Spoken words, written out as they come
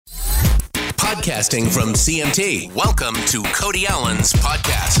Podcasting from CMT. Welcome to Cody Allen's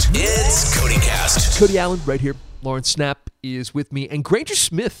podcast. It's CodyCast. Cody Allen right here. Lauren Snap is with me. And Granger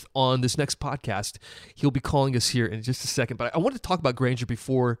Smith on this next podcast. He'll be calling us here in just a second. But I wanted to talk about Granger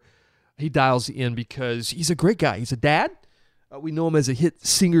before he dials in because he's a great guy. He's a dad. We know him as a hit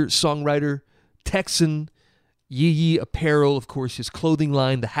singer-songwriter, Texan, Yee Yee Apparel, of course, his clothing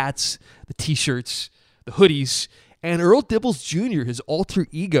line, the hats, the T-shirts, the hoodies. And Earl Dibbles Jr., his alter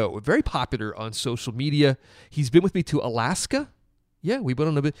ego, very popular on social media. He's been with me to Alaska. Yeah, we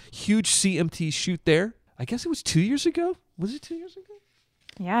went on a huge CMT shoot there. I guess it was 2 years ago. Was it 2 years ago?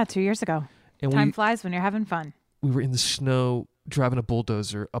 Yeah, 2 years ago. And Time flies when you're having fun. We were in the snow driving a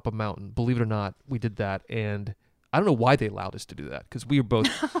bulldozer up a mountain. Believe it or not, we did that. And I don't know why they allowed us to do that because we were both,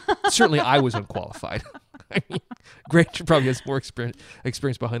 certainly I was unqualified. I mean, Granger probably has more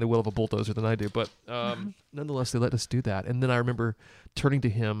experience behind the wheel of a bulldozer than I do. But nonetheless, they let us do that. And then I remember turning to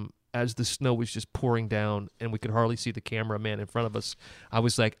him as the snow was just pouring down and we could hardly see the cameraman in front of us. I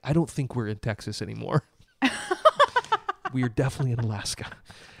was like, I don't think we're in Texas anymore. We are definitely in Alaska.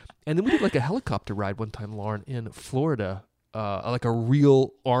 And then we did like a helicopter ride one time, Lauren, in Florida, like a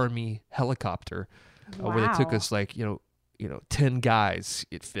real Army helicopter. Wow. Where they took us like, 10 guys,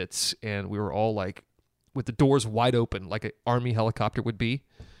 it fits. And we were all like with the doors wide open like an Army helicopter would be.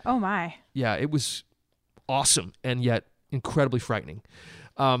 Oh, my. Yeah, it was awesome and yet incredibly frightening.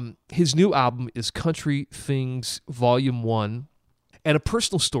 His new album is Country Things Volume 1. And a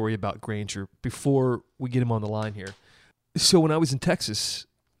personal story about Granger before we get him on the line here. So when I was in Texas,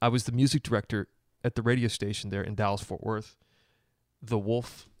 I was the music director at the radio station there in Dallas-Fort Worth, The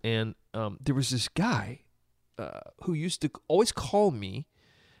Wolf. And there was this guy who used to always call me,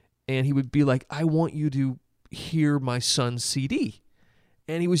 and he would be like, I want you to hear my son's CD.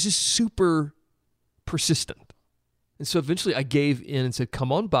 And he was just super persistent. And so eventually I gave in and said,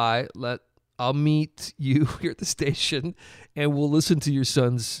 come on by, I'll meet you here at the station, and we'll listen to your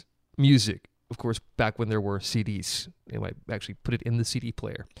son's music. Of course, back when there were CDs. And I actually put it in the CD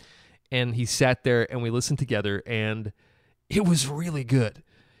player. And he sat there, and we listened together, and it was really good.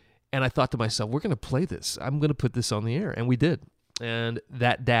 And I thought to myself, we're going to play this. I'm going to put this on the air. And we did. And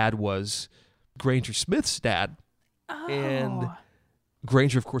that dad was Granger Smith's dad. Oh. And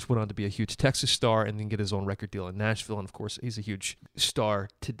Granger, of course, went on to be a huge Texas star and then get his own record deal in Nashville. And, of course, he's a huge star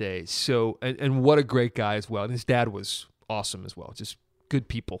today. So, and what a great guy as well. And his dad was awesome as well. Just good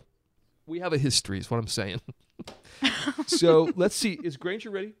people. We have a history is what I'm saying. So let's see. Is Granger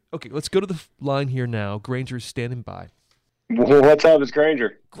ready? Okay, let's go to the line here now. Granger is standing by. What's up? It's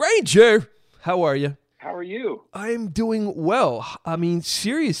Granger. Granger, how are you? How are you? I'm doing well. I mean,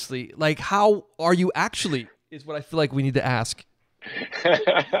 seriously, like, how are you actually is what I feel like we need to ask.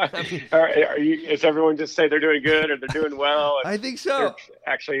 Is everyone just say they're doing good or they're doing well? I think so. They're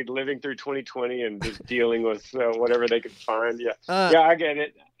actually living through 2020 and just dealing with whatever they can find. Yeah, I get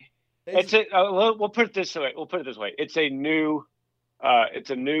it. We'll put it this way. It's a new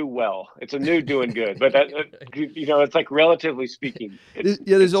well. It's a new doing good, but that, it's like relatively speaking.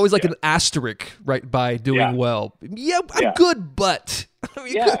 There's always like an asterisk right by doing well. Yeah, I'm good, but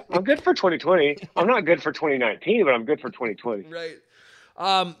I'm good for 2020. I'm not good for 2019, but I'm good for 2020. Right.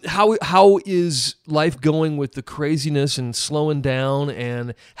 How is life going with the craziness and slowing down?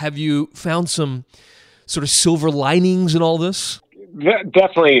 And have you found some sort of silver linings in all this?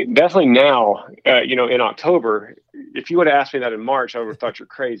 Definitely now, in October, if you would have asked me that in March, I would have thought you're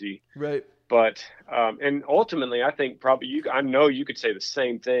crazy. Right. But, and ultimately, I think probably I know you could say the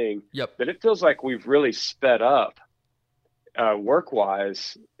same thing. Yep. But it feels like we've really sped up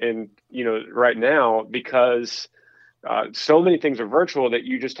work-wise and, right now because so many things are virtual that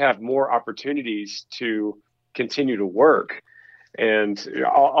you just have more opportunities to continue to work. And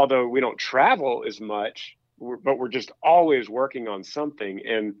although we don't travel as much, but we're just always working on something.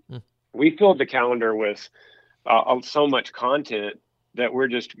 And we filled the calendar with so much content that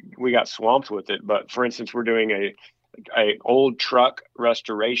we got swamped with it. But for instance, we're doing a old truck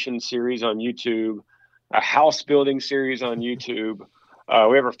restoration series on YouTube, a house building series on YouTube.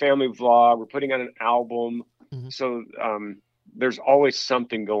 We have our family vlog. We're putting out an album. Mm-hmm. So there's always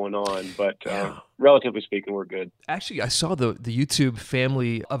something going on, but relatively speaking, we're good. Actually, I saw the YouTube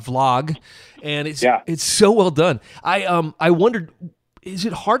family vlog, and it's so well done. I wondered, is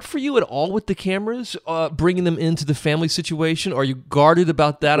it hard for you at all with the cameras, bringing them into the family situation? Are you guarded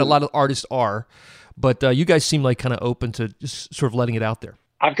about that? A lot of artists are, but you guys seem like kind of open to just sort of letting it out there.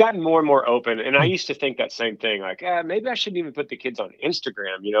 I've gotten more and more open, and I used to think that same thing, like, maybe I shouldn't even put the kids on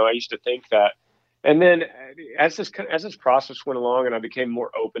Instagram. I used to think that. And then as this process went along and I became more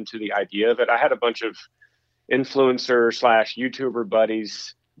open to the idea of it, I had a bunch of influencer / YouTuber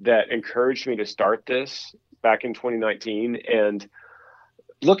buddies that encouraged me to start this back in 2019. And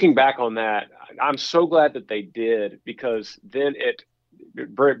looking back on that, I'm so glad that they did, because then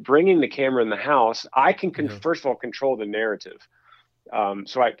bringing the camera in the house, I can first of all control the narrative.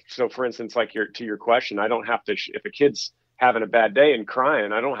 So for instance, like to your question, I don't have to, if a kid's having a bad day and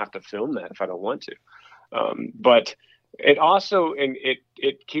crying, I don't have to film that if I don't want to. But it also, and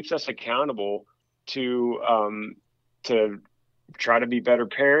it keeps us accountable to try to be better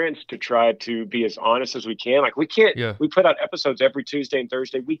parents, to try to be as honest as we can. Like we put out episodes every Tuesday and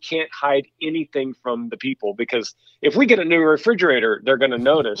Thursday. We can't hide anything from the people, because if we get a new refrigerator, they're going to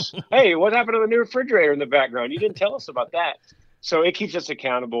notice, hey, what happened to the new refrigerator in the background? You didn't tell us about that. So it keeps us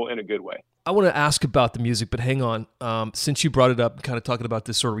accountable in a good way. I want to ask about the music, but hang on. Since you brought it up, kind of talking about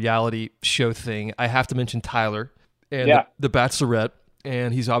this sort of reality show thing, I have to mention Tyler and the Bachelorette,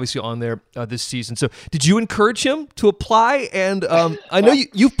 and he's obviously on there this season. So did you encourage him to apply? And I know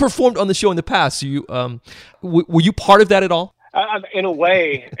you've performed on the show in the past. So you were you part of that at all? In a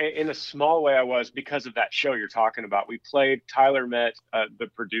way, in a small way, I was, because of that show you're talking about. Tyler met the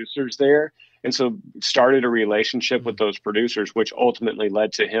producers there, and so started a relationship with those producers, which ultimately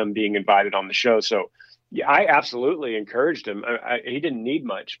led to him being invited on the show. So yeah, I absolutely encouraged him. He didn't need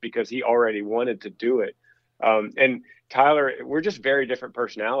much, because he already wanted to do it. And Tyler, we're just very different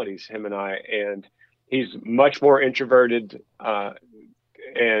personalities, him and I, and he's much more introverted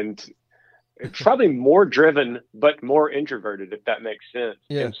and probably more driven, but more introverted, if that makes sense.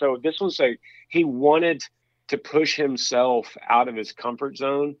 Yeah. And so this was he wanted to push himself out of his comfort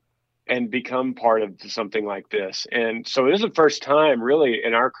zone and become part of something like this. And so this is the first time really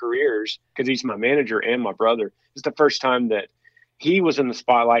in our careers, because he's my manager and my brother, it's the first time that he was in the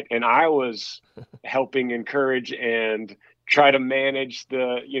spotlight and I was helping encourage and try to manage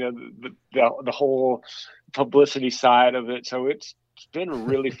the whole publicity side of it. So it's been a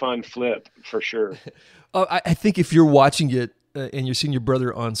really fun flip for sure. I think if you're watching it and you're seeing your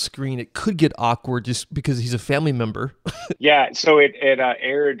brother on screen, it could get awkward just because he's a family member. Yeah. So it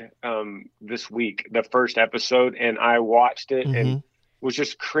aired this week, the first episode, and I watched it and was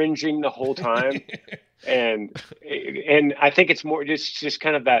just cringing the whole time. And I think it's more just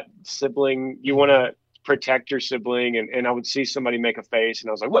kind of that sibling. You want to protect your sibling, and I would see somebody make a face, and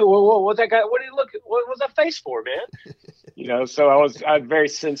I was like, whoa, what's that guy? What did he look? What was that face for, man? So I was very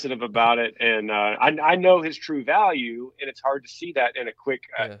sensitive about it, and I know his true value, and it's hard to see that in a quick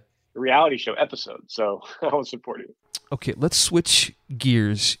reality show episode. So I was supportive. Okay, let's switch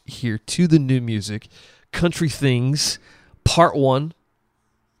gears here to the new music, Country Things, Part 1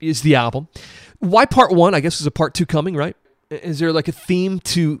 is the album. Why Part 1? I guess there's a Part 2 coming, right? Is there like a theme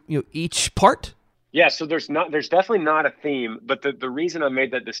to each part? Yeah, so there's definitely not a theme, but the reason I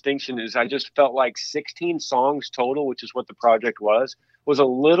made that distinction is I just felt like 16 songs total, which is what the project was a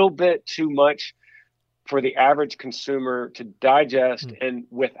little bit too much for the average consumer to digest and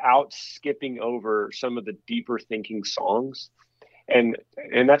without skipping over some of the deeper thinking songs. And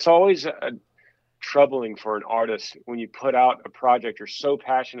that's always troubling for an artist when you put out a project you're so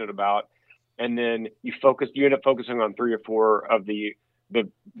passionate about, and then you end up focusing on 3 or 4 of the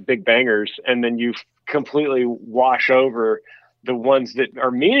big bangers, and then you completely wash over the ones that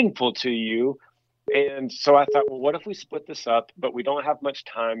are meaningful to you. And so I thought, well, what if we split this up, but we don't have much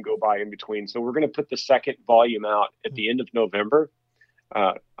time go by in between. So we're going to put the second volume out at the end of November,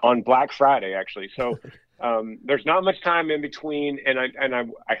 on Black Friday, actually. So there's not much time in between. And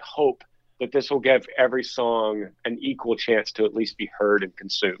I hope that this will give every song an equal chance to at least be heard and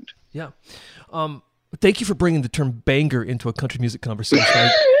consumed. Yeah. Thank you for bringing the term banger into a country music conversation.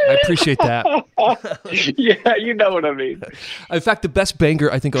 I appreciate that. Yeah, you know what I mean. In fact, the best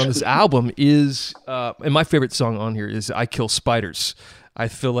banger I think on this album is, and my favorite song on here is I Kill Spiders. I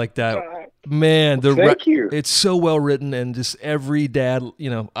feel like that, man, thank you. It's so well written, and just every dad,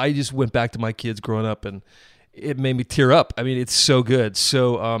 I just went back to my kids growing up and it made me tear up. I mean, it's so good.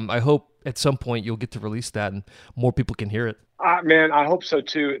 So I hope at some point you'll get to release that and more people can hear it. Man, I hope so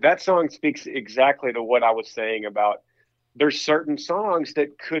too. That song speaks exactly to what I was saying about there's certain songs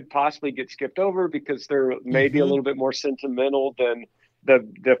that could possibly get skipped over because they're maybe a little bit more sentimental than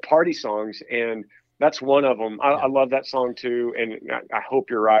the party songs. And that's one of them. I love that song too. And I hope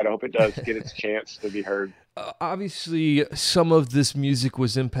you're right. I hope it does get its chance to be heard. Obviously, some of this music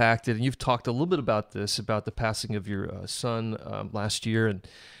was impacted, and you've talked a little bit about this, about the passing of your son last year. And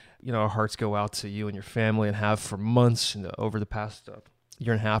our hearts go out to you and your family, and have for months and over the past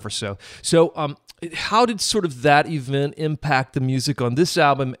year and a half or so. So how did sort of that event impact the music on this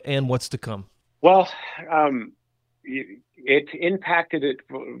album and what's to come? Well, it impacted it,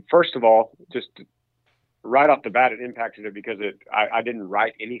 first of all, just right off the bat, it impacted it because I didn't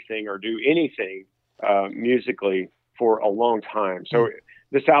write anything or do anything musically for a long time. So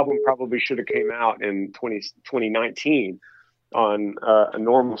this album probably should have came out in 2019 on a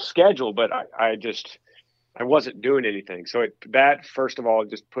normal schedule, but I wasn't doing anything. So that first of all,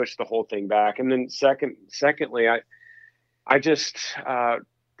 just pushed the whole thing back. And then secondly, I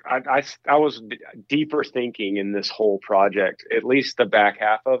was deeper thinking in this whole project, at least the back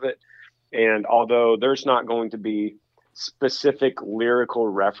half of it. And although there's not going to be specific lyrical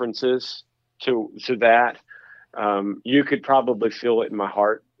references to that, you could probably feel it in my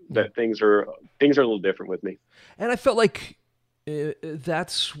heart that things are a little different with me. And I felt like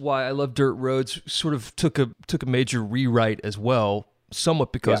that's why I Love Dirt Roads sort of took a major rewrite as well,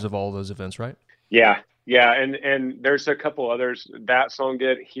 somewhat because of all those events, right? Yeah. And there's a couple others. That song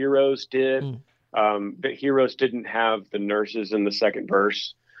did. Heroes did. But Heroes didn't have the nurses in the second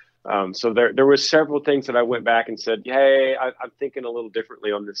verse. So there was several things that I went back and said, hey, I'm thinking a little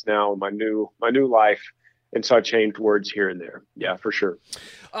differently on this now in my new life. And so I changed words here and there. Yeah, for sure.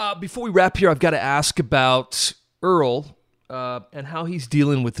 Before we wrap here, I've got to ask about Earl and how he's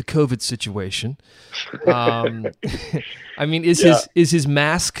dealing with the COVID situation. I mean, is his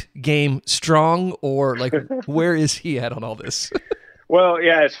mask game strong, or like where is he at on all this? Well,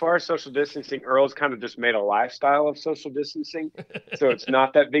 yeah, as far as social distancing, Earl's kind of just made a lifestyle of social distancing. So it's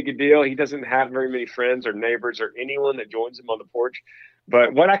not that big a deal. He doesn't have very many friends or neighbors or anyone that joins him on the porch.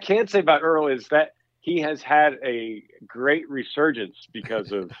 But what I can say about Earl is that he has had a great resurgence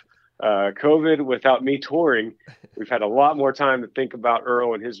because of COVID. Without me touring, we've had a lot more time to think about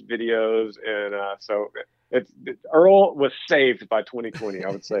Earl and his videos. And so Earl was saved by 2020, I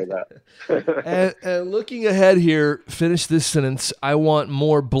would say that. and looking ahead here, finish this sentence. I want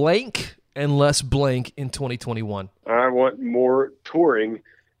more blank and less blank in 2021. I want more touring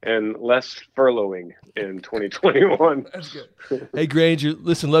and less furloughing in 2021. That's good. Hey, Granger,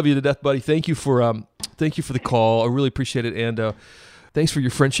 listen, love you to death, buddy. Thank you for the call. I really appreciate it. And thanks for your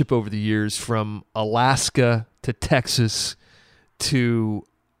friendship over the years, from Alaska to Texas to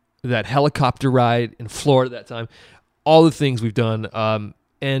that helicopter ride in Florida that time, all the things we've done.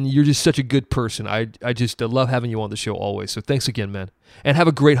 And you're just such a good person. I just love having you on the show always. So thanks again, man. And have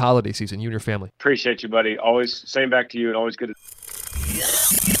a great holiday season, you and your family. Appreciate you, buddy. Always same back to you, and always good to...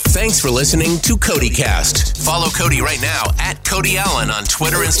 Thanks for listening to CodyCast. Follow Cody right now at Cody Allen on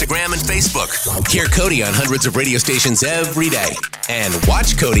Twitter, Instagram, and Facebook. Hear Cody on hundreds of radio stations every day. And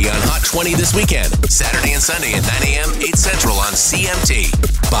watch Cody on Hot 20 this weekend, Saturday and Sunday at 9 a.m., 8 Central on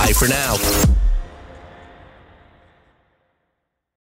CMT. Bye for now.